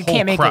it's a you whole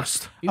can't make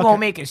crust. it. You won't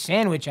make a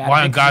sandwich out Why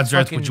of it. on 'cause God's it's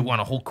earth would you fucking- want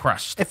a whole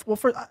crust?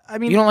 I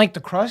mean, You don't like the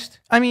crust?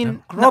 I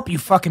mean, Grow up, you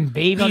fucking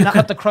baby. You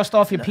cut the crust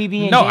off your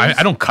PB and No,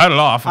 I don't cut it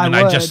off. I mean,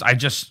 I I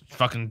just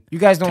fucking. You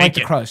guys don't like take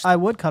the it. crust. I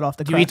would cut off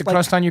the Do crust. you eat the Like,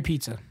 crust on your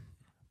pizza?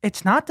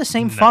 It's not the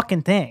same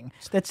fucking thing.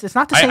 It's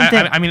not the same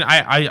thing. I mean,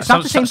 not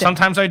the same thing.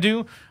 sometimes I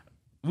do.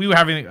 We were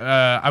having.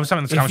 I was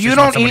having this If conversation. you with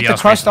don't somebody eat the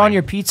else crust on recently.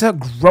 your pizza,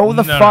 grow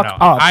the No, fuck no.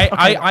 up.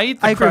 I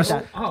eat the I agree with crust.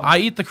 that. I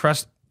eat the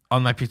crust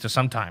on my pizza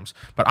sometimes,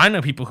 but I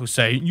know people who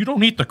say you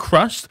don't eat the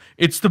crust.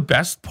 It's the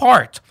best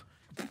part.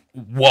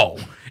 Whoa!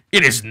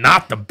 It is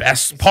not the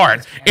best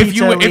part. If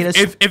you Pizza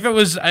elitist.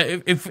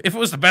 if it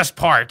was the best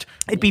part,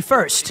 It'd be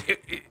first.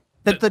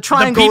 The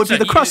triangle would be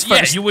the crust Yeah,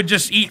 first. you would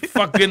just eat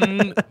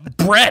fucking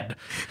bread.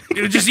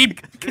 You would just eat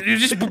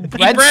eat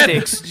bread.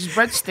 Breadsticks, just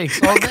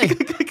breadsticks all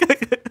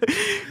day.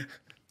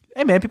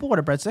 Hey man, people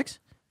order breadsticks.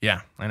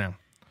 Yeah, I know.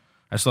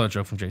 I stole that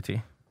joke from JT.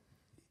 Did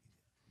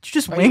you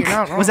just you're wink?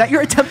 not wrong. Was that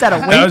your attempt at a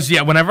That wink? was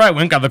whenever I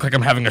wink, I look like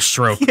I'm having a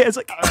stroke. Yeah, it's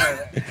like,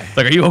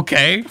 Like, are you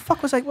okay?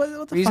 fuck was like,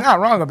 what the He's fuck? not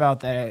wrong about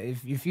that.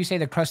 If you say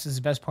the crust is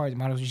the best part, you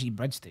might as well just eat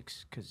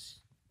breadsticks. Because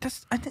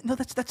That's not.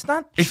 That's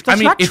It's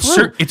not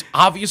true. it's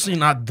obviously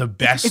not the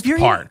best if you're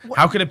part. eating-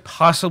 How could it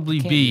possibly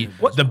be be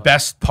the the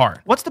best part?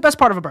 What's the best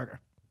part of a burger?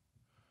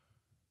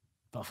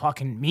 the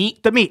fucking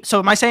meat. The meat. So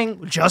am I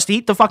saying just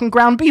eat the fucking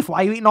ground beef?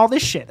 Why are you eating all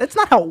this shit? That's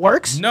not how it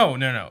works. No.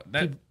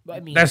 I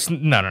mean- That's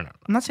no. I'm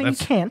not saying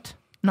That's- you can't.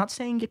 I'm not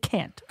saying you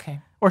can't Okay.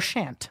 or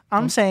shan't.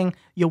 I'm saying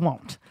you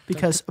won't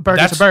because a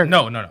burger's That's a burger.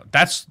 no.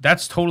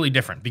 That's totally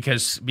different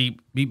because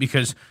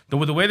because the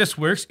way this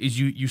works is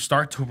you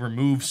start to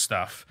remove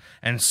stuff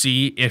and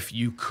see if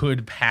you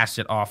could pass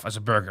it off as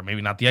a burger.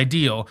 Maybe not the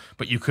ideal,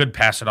 but you could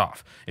pass it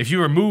off. If you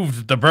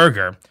removed the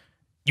burger,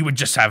 you would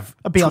just have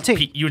A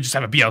BLT. You would just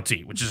have a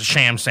BLT, which is a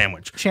sham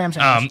sandwich. Sham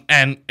sandwich.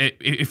 And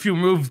if you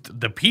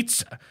removed the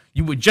pizza,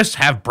 you would just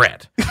have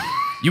bread.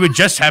 You would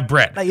just have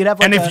bread. You'd have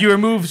and like if a- you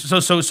remove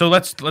so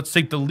let's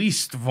take the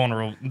least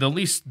vulnerable, the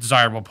least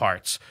desirable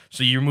parts.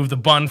 So you remove the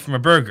bun from a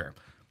burger.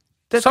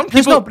 There's no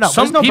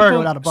burger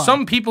without a bun.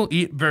 Some people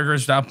eat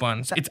burgers without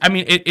buns. It's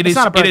it is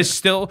not a it burger. is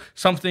still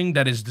something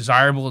that is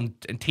desirable and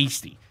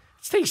tasty.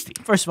 It's tasty.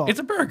 First of all, it's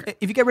a burger.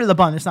 If you get rid of the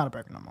bun, it's not a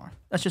burger no more.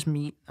 That's just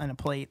meat and a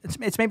plate.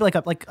 It's maybe like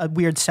a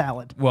weird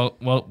salad. Well,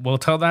 we'll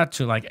tell that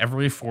to like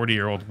every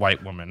 40-year-old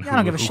white woman. I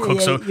don't give a who shit.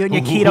 cooks Yeah, a- you and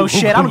your who- keto who-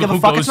 shit. I don't who- give a who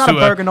fuck. It's goes not a to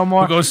burger no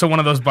more. Who goes to one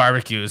of those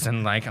barbecues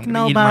and like I'm No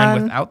gonna eat bun.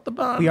 mine without the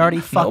bun. We already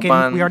No fucking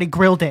bun. we already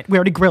grilled it.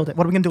 What are we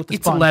gonna do with this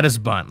It's a bun? lettuce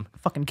bun.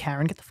 Fucking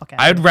Karen, get the fuck out.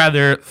 I'd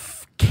rather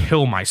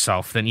kill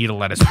myself than eat a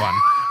lettuce bun.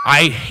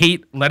 I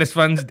hate lettuce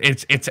buns.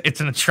 It's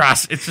an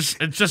atrocity. It's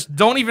just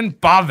don't even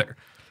bother.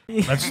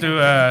 Let's do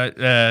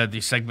the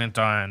segment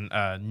on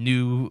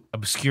new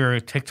obscure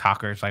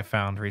TikTokers I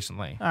found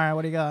recently. All right,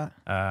 what do you got?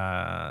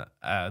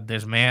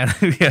 There's a man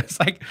who he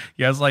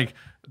has like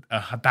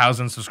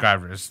 1,000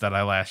 subscribers that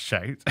I last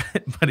checked,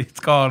 but it's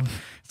called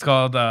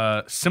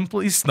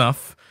Simply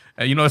Snuff.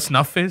 You know what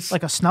snuff is?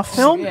 Like a snuff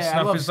film? Yeah, I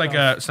Snuff love is like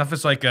snuff. a snuff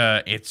is like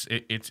a it's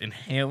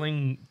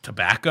inhaling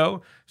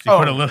tobacco. So you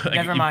put a little. Like,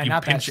 never mind, you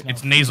not that pinch it. snuff.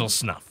 It's nasal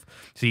snuff.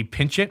 So you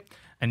pinch it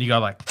and you go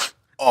like,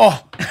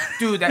 Oh,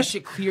 dude, that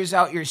shit clears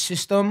out your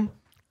system.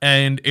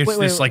 and it's Wait,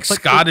 this like but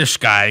Scottish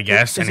guy, I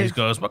guess, is and he it-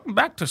 goes, "Welcome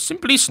back to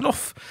Simply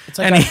Snuff." It's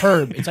like and a he-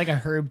 herb. It's like a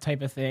herb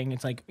type of thing.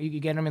 It's like you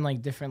get them in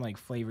like different like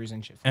flavors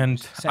and shit. And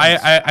Scents.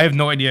 I have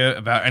no idea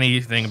about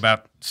anything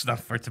about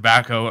snuff or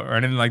tobacco or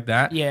anything like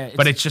that. Yeah,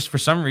 but it's just for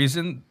some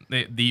reason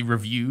the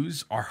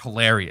reviews are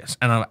hilarious,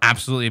 and I'm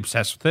absolutely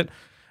obsessed with it.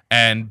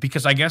 And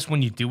because I guess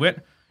when you do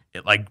it,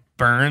 it like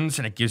burns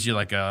and it gives you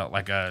like a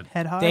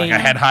Head high? They- like a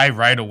head high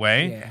right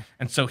away. Yeah.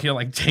 And so he'll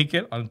like take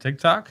it on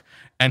TikTok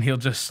and he'll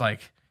just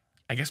like,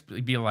 I guess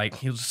be like,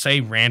 he'll just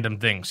say random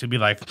things. He'll be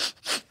like,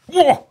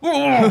 whoa,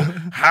 whoa,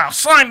 how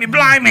slimy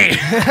blimey.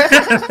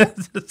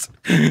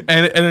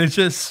 and it's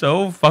just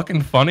so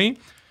fucking funny.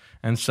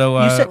 And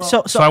so, You said-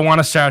 so, so- I want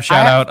to shout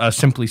out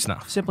Simply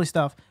Snuff. Simply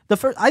Stuff.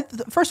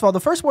 First of all, the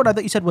first word I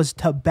thought you said was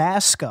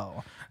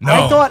Tabasco.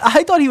 No.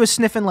 I thought he was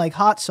sniffing like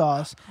hot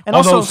sauce. And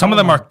Although also, some of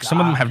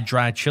them have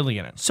dry chili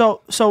in it.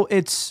 so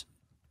it's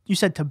you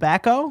said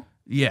tobacco?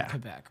 Yeah.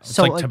 Tobacco. It's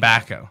So, like, like-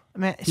 tobacco.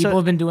 Man, People so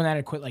have been doing that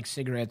to quit like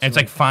cigarettes. And it's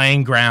or, like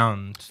fine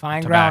ground.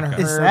 fine tobacco. ground herb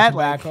Is that,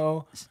 like-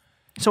 tobacco.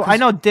 so I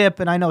know dip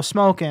and I know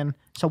smoking.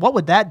 So what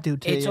would that do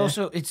to It's you?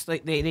 also it's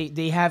like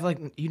they have like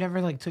you never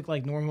like took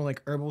like normal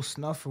like herbal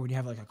snuff or when you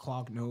have like a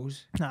clogged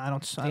nose. No, I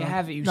don't. They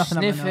have it. You nothing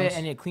up my sniff it nose.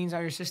 and it cleans out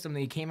your system.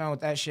 They came out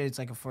with that shit. It's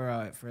like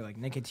for like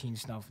nicotine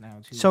snuff now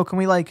too. So can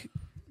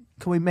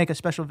we make a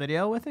special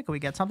video with it? Can we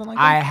get something like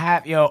I that?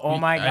 have oh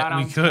my god,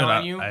 we I'm could,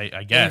 telling you.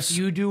 I guess. If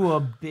you do a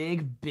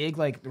big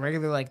like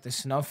regular like the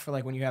snuff for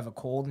like when you have a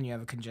cold and you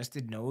have a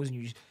congested nose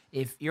and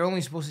if you're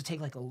only supposed to take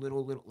like a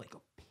little like a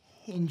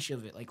pinch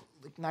of it, like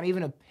not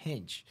even a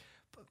pinch,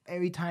 but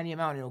very tiny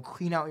amount, it'll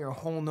clean out your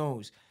whole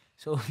nose.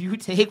 So if you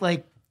take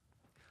like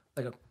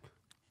a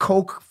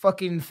Coke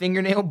fucking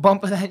fingernail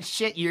bump of that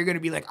shit, you're gonna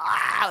be like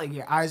like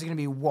your eyes are gonna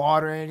be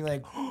watering,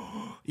 like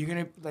you're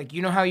gonna like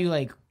you know how you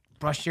like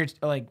brush your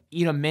like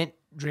eat a mint,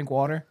 drink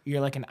water, you're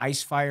like an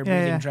ice fire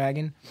breathing yeah.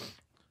 dragon.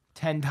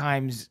 10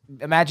 times,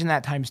 imagine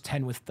that times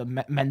 10 with the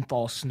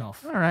menthol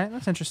snuff. All right,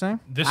 that's interesting.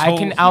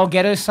 I'll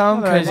get us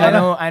some because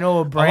I know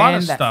a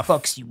brand that stuff.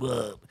 fucks you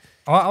up.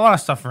 A lot of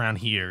stuff around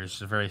here is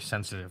very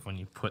sensitive when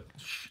you put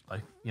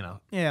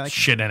Yeah, like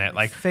shit in it.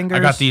 Like fingers.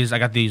 I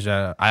got these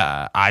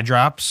eye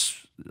drops.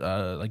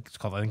 Like it's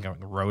called, I think,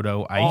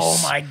 Roto Ice. Oh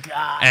my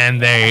god!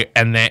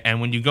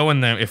 And when you go in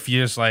there, it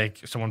feels like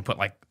someone put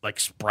like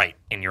Sprite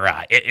in your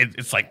eye.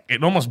 It's like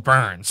it almost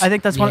burns. I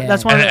think that's one. Yeah.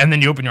 That's one. Of the, and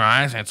then you open your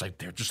eyes and it's like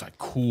they're just like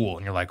cool,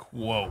 and you're like,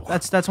 whoa.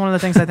 that's one of the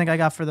things I think I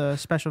got for the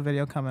special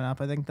video coming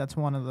up. I think that's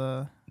one of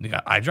the You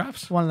got eye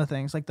drops.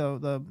 things like the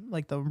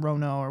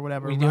Rono or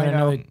whatever. We doing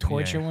Rhino, another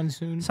torture Yeah. one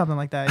soon? something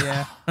like that.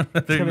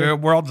 Yeah,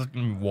 We're all just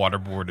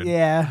waterboarded.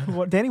 yeah.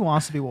 Well, Danny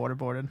wants to be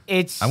waterboarded.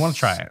 It's. I wanna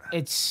try it.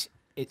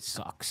 It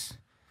sucks.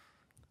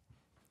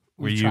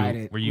 Were We've you- tried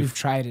it. were you- We've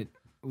tried it.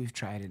 We've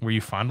tried it. Were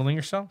you fondling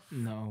yourself?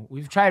 No,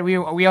 we've tried. We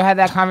all had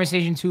that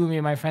conversation too. Me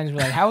and my friends were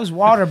like, "How is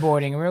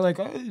waterboarding?" And we were like,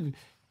 oh,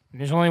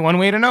 "There's only one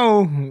way to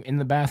know. In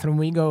the bathroom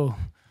we go."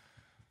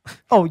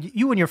 Oh,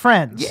 you and your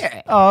friends.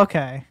 Yeah. Oh,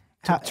 okay.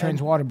 Turns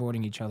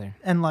waterboarding each other.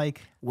 And like,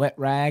 Wet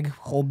rag,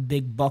 whole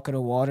big bucket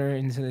of water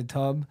into the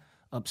tub,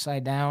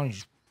 upside down.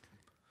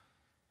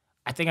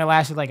 I think I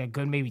lasted like a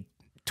good maybe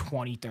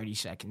 20, 30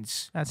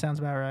 seconds. that sounds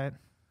about right.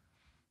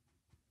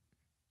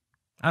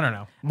 I don't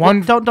know.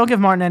 One, Don't give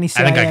Martin any I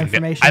think CIA I can.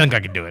 information. I think I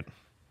could do it.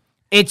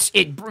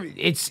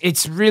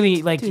 it's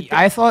really like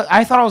I thought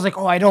I was like,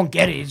 oh, I don't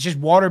get it. It's just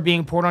water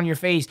being poured on your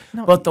face.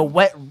 No. But the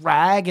wet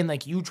rag and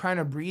like you trying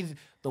to breathe,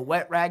 the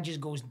wet rag just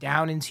goes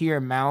down into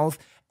your mouth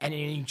and then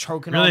you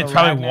choking Really, on it's the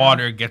rag probably now.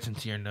 water gets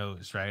into your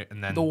nose, right?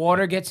 And then The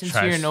water gets into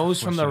tries your to nose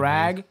from force the you to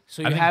rag, breathe.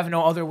 so I you think- have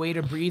no other way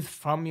to breathe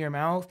from your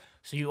mouth.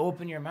 So you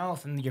open your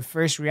mouth, and your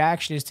first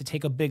reaction is to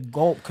take a big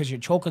gulp because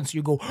you're choking. So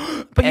you go,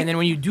 and then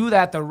when you do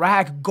that, the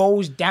rag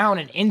goes down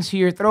and into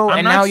your throat, I'm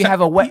and not now you sa- have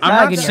a wet I'm rag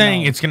not in your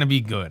saying mouth. it's gonna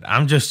be good.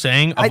 I'm just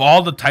saying of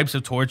all the types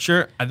of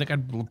torture, I think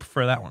I'd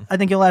prefer that one. I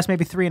think you'll last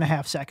maybe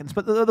 3.5 seconds.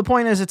 But the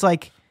point is, it's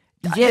like,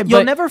 Yeah, you'll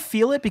but- never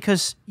feel it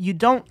because you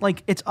don't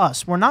like. It's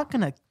us. We're not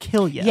gonna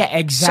kill you. Yeah,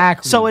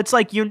 exactly. So it's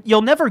like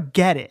you'll never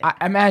get it. I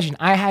imagine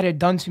I had it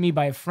done to me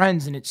by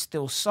friends, and it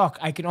still sucked.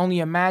 I can only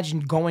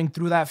imagine going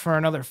through that for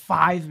another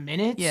 5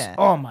 minutes. Yeah.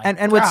 Oh my.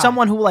 And with God.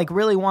 someone who like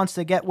really wants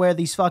to get where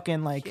these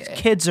fucking like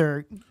kids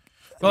are. being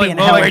well,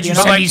 held, like, you but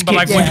know? like, These but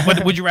like,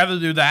 kids- would you rather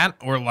do that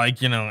or like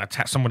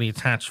somebody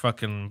attach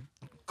fucking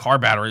car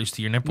batteries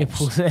to your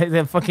nipples?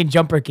 the fucking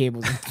jumper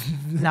cables.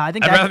 No, I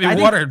think I'd rather be I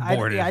think-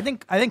 waterboarded.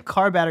 I think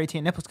car battery to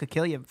your nipples could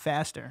kill you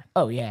faster.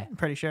 Oh yeah. I'm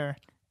pretty sure.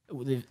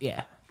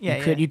 Yeah.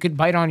 Yeah, You could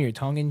bite on your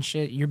tongue and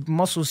shit. Your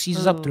muscle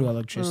seizes up through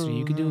electricity.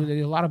 You could do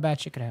a lot of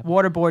bad shit could happen.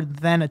 Waterboard,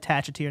 then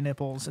attach it to your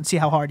nipples and see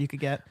how hard you could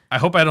get. I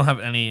hope I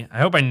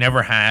hope I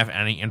never have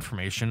any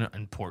information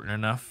important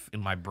enough in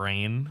my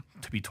brain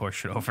to be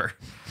tortured over.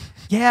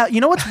 Yeah,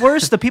 you know what's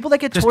worse? The people that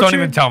get Just tortured. don't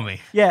even tell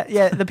me.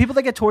 Yeah, the people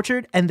that get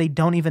tortured and they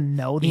don't even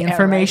know the Yeah, right.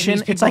 information.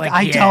 These It's people like, like,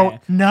 I yeah,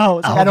 don't know.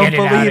 It's like, I I'll don't get it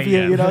outta believe you.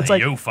 you. You know, it's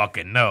like, you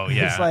fucking know,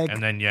 yeah. like-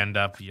 and then you're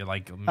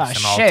like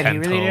missing all shit, 10 he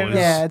really didn't toes. know.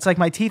 yeah, it's like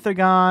my teeth are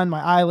gone,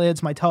 my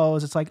eyelids, my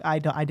toes. It's like I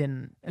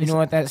didn't. You know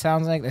what that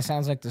sounds like? That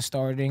sounds like the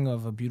starting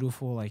of a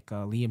beautiful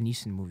Liam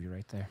Neeson movie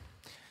right there.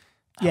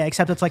 Yeah,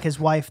 except it's like his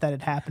wife that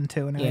it happened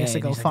to, and he has to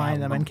and go he's like, find I'm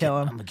them gonna and kill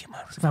get- him. I'm gonna get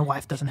my My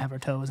wife doesn't have her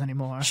toes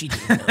anymore. She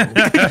didn't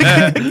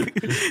know.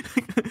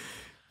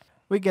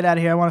 We get out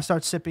of here. I want to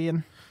start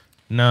sipping.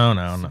 No.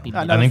 Another-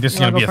 I think this is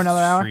you wanna going to be go for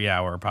another hour? a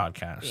 3-hour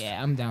podcast.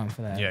 Yeah, I'm down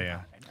for that.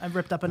 Yeah. I've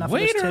ripped up enough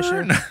Waiter. of this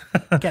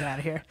tissue. Get out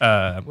of here.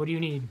 What do you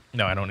need?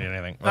 No, I don't need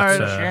anything. All right,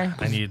 sure.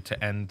 I need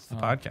to end the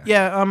podcast.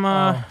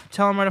 Yeah,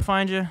 tell them where to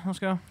find you. Let's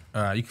go.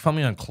 You can find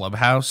me on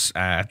Clubhouse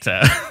at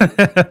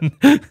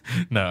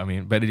no, I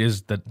mean, but it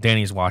is the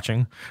Danny's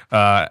watching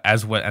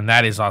and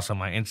that is also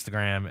my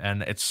Instagram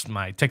and it's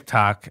my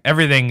TikTok.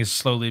 Everything is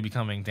slowly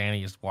becoming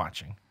Danny is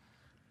watching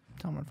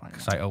Tell them where to find you.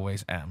 because I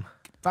always am.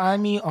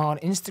 Find me on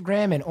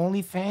Instagram and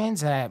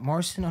OnlyFans at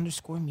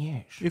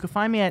Marcin_Miege. You can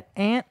find me at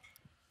Aunt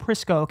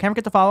Prisco. Can I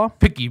get the follow?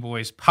 Picky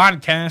Boys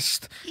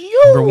podcast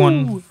number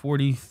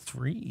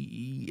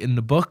 143 in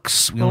the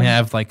books. We only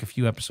have like a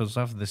few episodes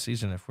left of this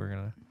season if we're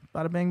gonna.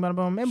 Bada bing, bada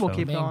boom. Maybe we'll So-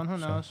 keep Bing. going. Who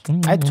knows?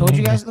 I told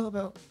you guys though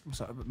about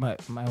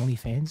my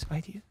OnlyFans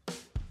idea.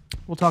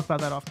 We'll talk about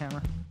that off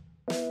camera.